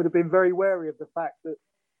that Ken would have been very wary of the fact that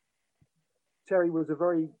Terry was a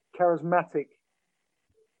very charismatic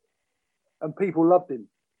and people loved him.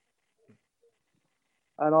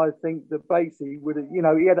 And I think that Batesy would have,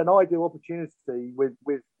 he had an ideal opportunity with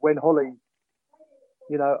when Holly,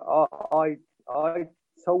 I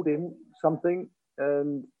told him something,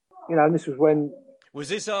 and and this was when. Was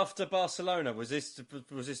this after Barcelona? Was this?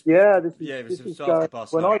 Yeah, this was after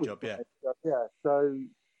Barcelona job. Yeah. Yeah. So,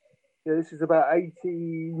 this is about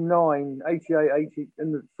 89, 88, 80.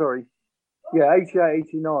 Sorry, 88,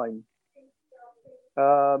 89.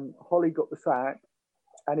 Holly got the sack,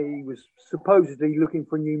 and he was supposedly looking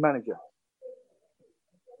for a new manager.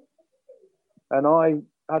 And I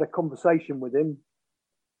had a conversation with him,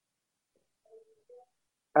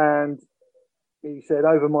 and he said,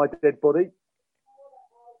 "Over my dead body,"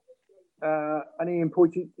 and he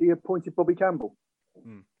appointed Bobby Campbell.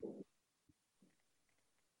 Mm.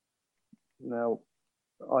 Now,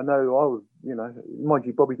 I know I was, mind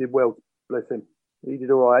you, Bobby did well. Bless him. He did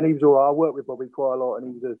all right, and he was all right. I worked with Bobby quite a lot,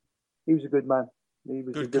 and he was a good man. He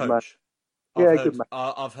was a good man. Coach. Yeah, good man.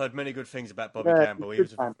 I've heard many good things about Bobby Campbell. He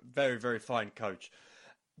was a very, very fine coach.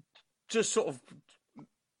 Just sort of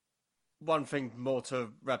one thing more to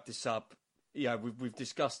wrap this up. Yeah, we've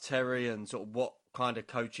discussed Terry and sort of what kind of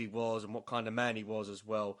coach he was and what kind of man he was as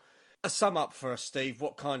well. A sum up for us, Steve,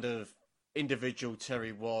 what kind of individual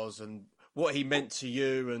Terry was and what he meant to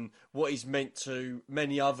you and what he's meant to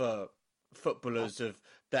many other footballers of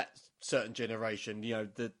that certain generation,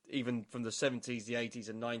 even from the 70s, the 80s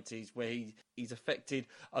and 90s, where he's affected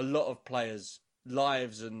a lot of players'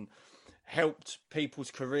 lives and helped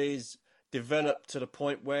people's careers develop to the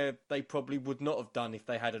point where they probably would not have done if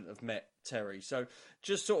they hadn't have met Terry. So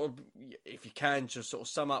just sort of, if you can, just sort of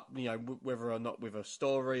sum up, whether or not with a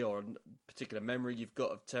story or a particular memory you've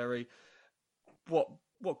got of Terry, what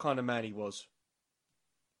kind of man he was.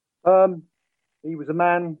 He was a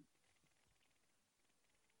man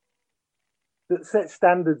that set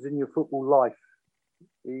standards in your football life.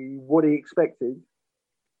 What he expected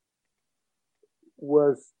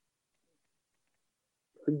was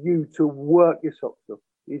for you to work your socks off.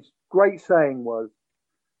 His great saying was,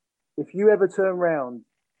 if you ever turn round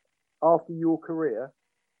after your career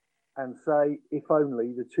and say, if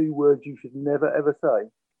only, the two words you should never ever say,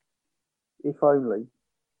 if only,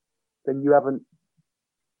 then you haven't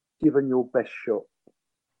given your best shot.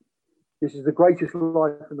 This is the greatest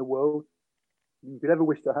life in the world you could ever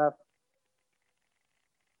wish to have.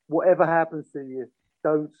 Whatever happens to you,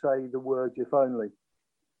 don't say the words if only.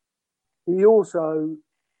 He also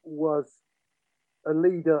was a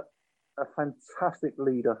leader, a fantastic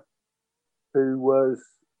leader, who was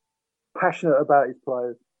passionate about his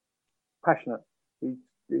players. Passionate. He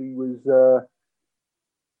was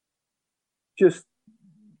just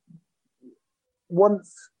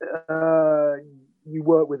once you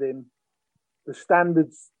work with him, the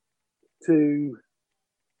standards to.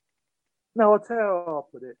 No, I'll tell you how I'll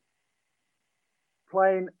put it.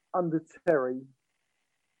 Playing under Terry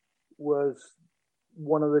was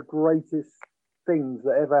one of the greatest things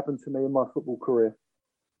that ever happened to me in my football career.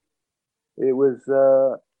 It was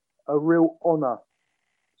a real honour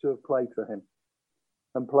to have played for him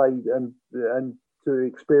and played and to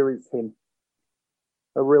experience him.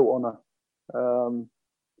 A real honour.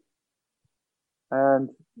 And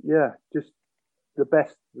yeah, just the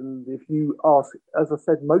best. And if you ask, as I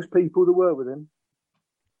said, most people that work with him,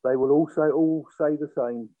 they will also all say the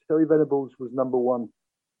same. Terry Venables was number one.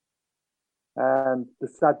 And the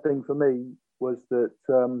sad thing for me was that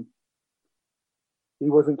he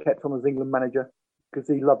wasn't kept on as England manager because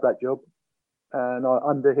he loved that job. And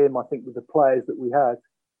under him, I think with the players that we had,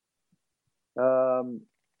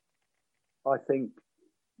 I think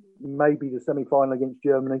maybe the semi-final against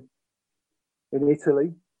Germany in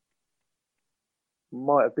Italy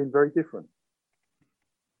might have been very different.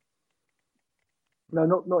 No,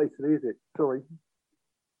 not Italy, is it? Sorry.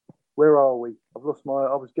 Where are we? I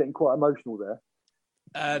was getting quite emotional there.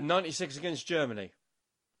 96 against Germany.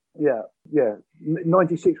 Yeah.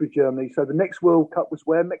 96 was Germany. So the next World Cup was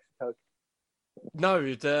where? Mexico? No,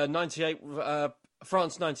 98,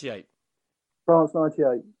 France 98. France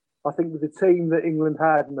 98. I think with the team that England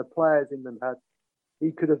had and the players England had,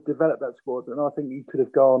 he could have developed that squad, and I think he could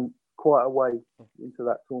have gone quite a way into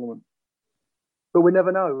that tournament. But we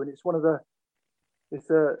never know, and it's one of the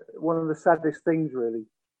saddest things, really,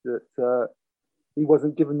 that he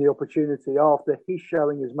wasn't given the opportunity after his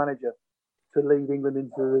showing as manager to lead England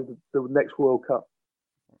into the next World Cup.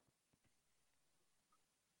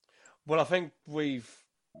 Well, I think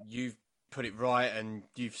you've put it right, and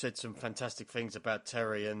you've said some fantastic things about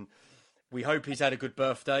Terry, and we hope he's had a good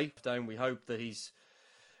birthday, and we hope that he's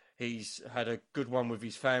had a good one with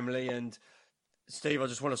his family. And Steve, I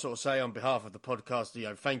just want to sort of say on behalf of the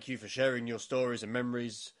podcast, thank you for sharing your stories and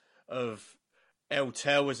memories of El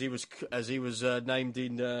Tel as he was named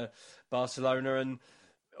in Barcelona, and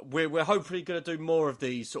we're hopefully going to do more of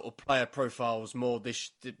these sort of player profiles more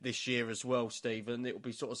this year as well, Steve, and it will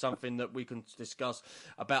be sort of something that we can discuss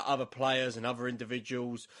about other players and other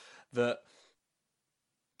individuals that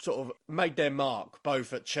sort of made their mark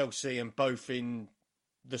both at Chelsea and both in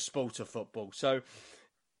the sport of football. So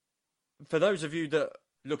for those of you that are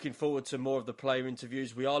looking forward to more of the player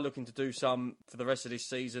interviews, we are looking to do some for the rest of this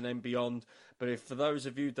season and beyond. But for those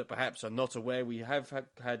of you that perhaps are not aware, we have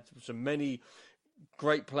had many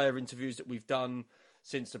great player interviews that we've done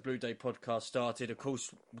since the Blue Day podcast started. Of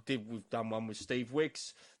course, we've done one with Steve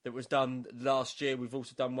Wicks that was done last year. We've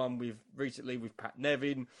also done one recently with Pat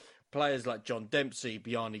Nevin, players like John Dempsey,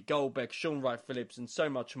 Bjarni Goldbeck, Sean Wright-Phillips, and so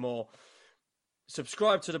much more.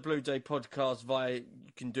 Subscribe to the Blue Day podcast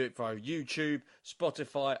you can do it via YouTube,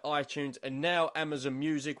 Spotify, iTunes, and now Amazon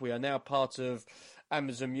Music. We are now part of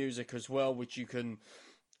Amazon Music as well, which you can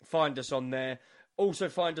find us on there. Also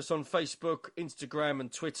find us on Facebook, Instagram,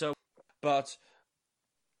 and Twitter. But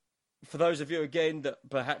for those of you, again, that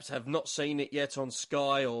perhaps have not seen it yet on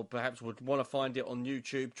Sky or perhaps would want to find it on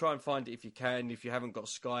YouTube, try and find it if you can, if you haven't got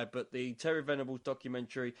Sky. But the Terry Venables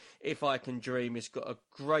documentary, If I Can Dream, it's got a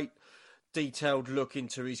great detailed look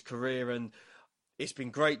into his career, and it's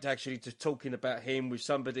been great actually to talking about him with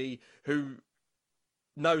somebody who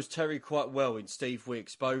knows Terry quite well in Steve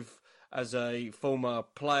Wicks, both as a former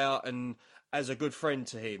player and as a good friend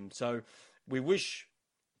to him. So we wish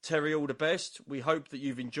Terry all the best. We hope that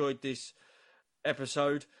you've enjoyed this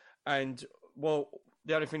episode. And, well,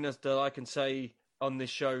 the only thing that I can say on this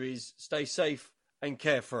show is stay safe and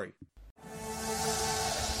carefree.